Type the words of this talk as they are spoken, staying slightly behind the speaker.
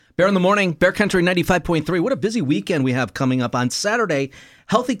Bear in the Morning, Bear Country 95.3. What a busy weekend we have coming up on Saturday.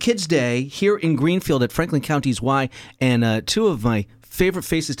 Healthy Kids Day here in Greenfield at Franklin County's Y. And two of my favorite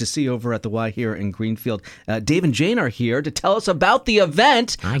faces to see over at the Y here in Greenfield. Dave and Jane are here to tell us about the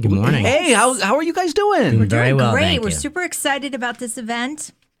event. Hi, good morning. Hey, how are you guys doing? We're doing well, great. thank We're you. super excited about this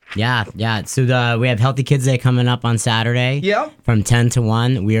event. Yeah. So we have Healthy Kids Day coming up on Saturday. Yep. From 10 to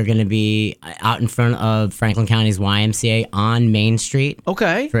 1. We are going to be out in front of Franklin County's YMCA on Main Street.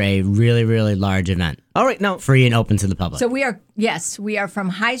 Okay. For a really, really large event. All right, now. Free and open to the public. So we are from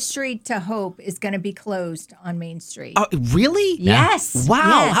High Street to Hope is going to be closed on Main Street. Really? Yes.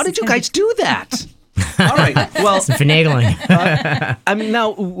 Wow. Yes, How did you guys do that? All right. Well, Some finagling. I mean,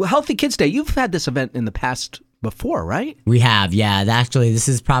 now, Healthy Kids Day, you've had this event in the past before, right? We have, yeah. Actually, this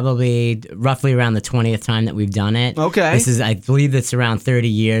is probably roughly around the 20th time that we've done it. Okay. This is, I believe it's around 30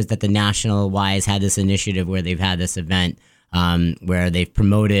 years that the National Y has had this initiative where they've had this event where they've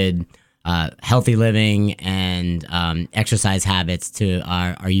promoted healthy living and exercise habits to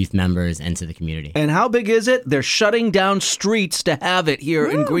our youth members and to the community. And how big is it? They're shutting down streets to have it here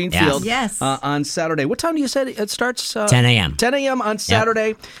in Greenfield Yes. on Saturday. What time do you say it starts? 10 a.m. 10 a.m. on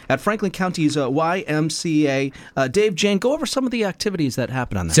Saturday at Franklin County's YMCA. Dave, Jane, go over some of the activities that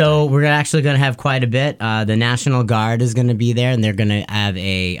happen on that So we're actually going to have quite a bit. The National Guard is going to be there, and they're going to have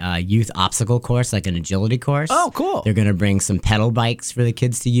a youth obstacle course, like an agility course. Oh, cool. They're going to bring some pedal bikes for the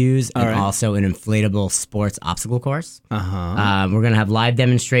kids to use, and also an inflatable sports obstacle course. We're going to have live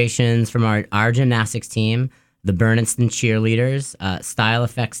demonstrations from our gymnastics team, the Burniston cheerleaders, style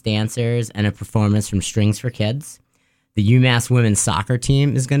effects dancers, and a performance from Strings for Kids. The UMass women's soccer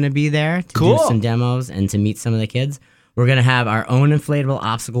team is going to be there to do some demos and to meet some of the kids. We're going to have our own inflatable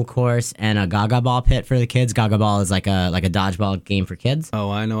obstacle course and a Gaga Ball pit for the kids. Gaga Ball is like a dodgeball game for kids. Oh,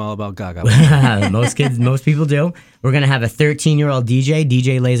 I know all about Gaga. Most people do. We're going to have a 13-year-old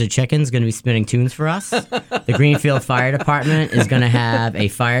DJ Laser Chicken's going to be spinning tunes for us. The Greenfield Fire Department is going to have a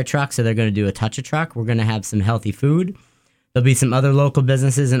fire truck, so they're going to do a touch-a-truck. We're going to have some healthy food. There'll be some other local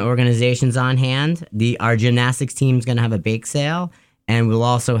businesses and organizations on hand. Our gymnastics team is going to have a bake sale. And we'll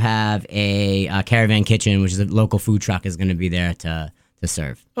also have a caravan kitchen, which is a local food truck, is going to be there to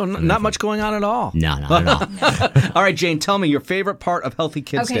serve. Oh, not much going on at all. No, not at all. All right, Jane, tell me your favorite part of Healthy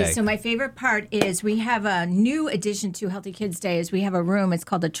Kids Day. Okay, so my favorite part is we have a new addition to Healthy Kids Day is we have a room. It's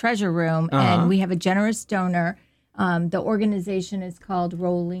called the Treasure Room, and we have a generous donor. The organization is called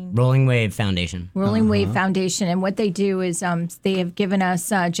Rolling Wave Foundation. Wave Foundation, and what they do is they have given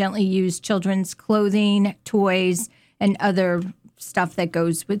us gently used children's clothing, toys, and other stuff that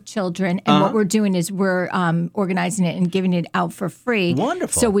goes with children. And what we're doing is we're organizing it and giving it out for free.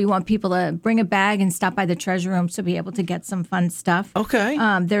 Wonderful. So we want people to bring a bag and stop by the Treasure Room to be able to get some fun stuff. Okay.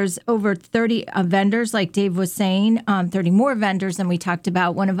 There's over 30 vendors, like Dave was saying, 30 more vendors than we talked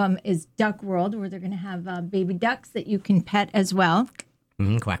about. One of them is Duck World, where they're going to have baby ducks that you can pet as well.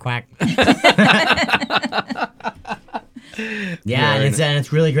 Quack, quack. Yeah, and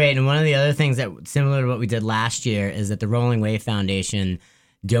it's really great. And one of the other things that, similar to what we did last year, is that the Rolling Wave Foundation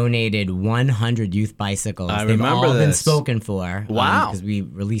donated 100 youth bicycles. I They've remember all been this. spoken for. Wow. Because we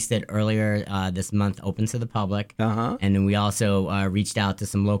released it earlier this month, open to the public. Uh-huh. And then we also reached out to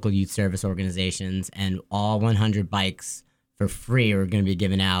some local youth service organizations, and all 100 bikes for free are going to be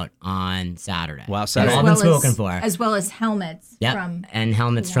given out on Saturday. Wow, They've Saturday. all been spoken for. As well as helmets. Yep. And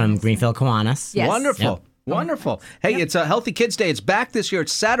helmets from Greenfield Kiwanis. Yes. Wonderful. Yep. Wonderful. Hey, it's a Healthy Kids Day. It's back this year.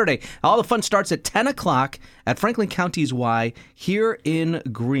 It's Saturday. All the fun starts at 10 o'clock at Franklin County's Y here in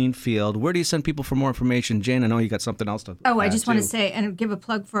Greenfield. Where do you send people for more information? Jane, I know you got something else to I just want to too. say and give a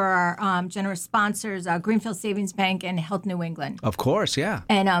plug for our generous sponsors, Greenfield Savings Bank and Health New England. Of course, yeah.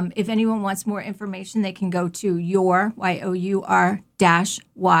 And if anyone wants more information, they can go to your.y.org.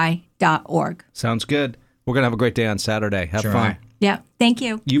 Sounds good. We're going to have a great day on Saturday. Have fun. Yeah, thank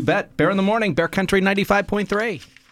you. You bet. Bear in the Morning, Bear Country 95.3.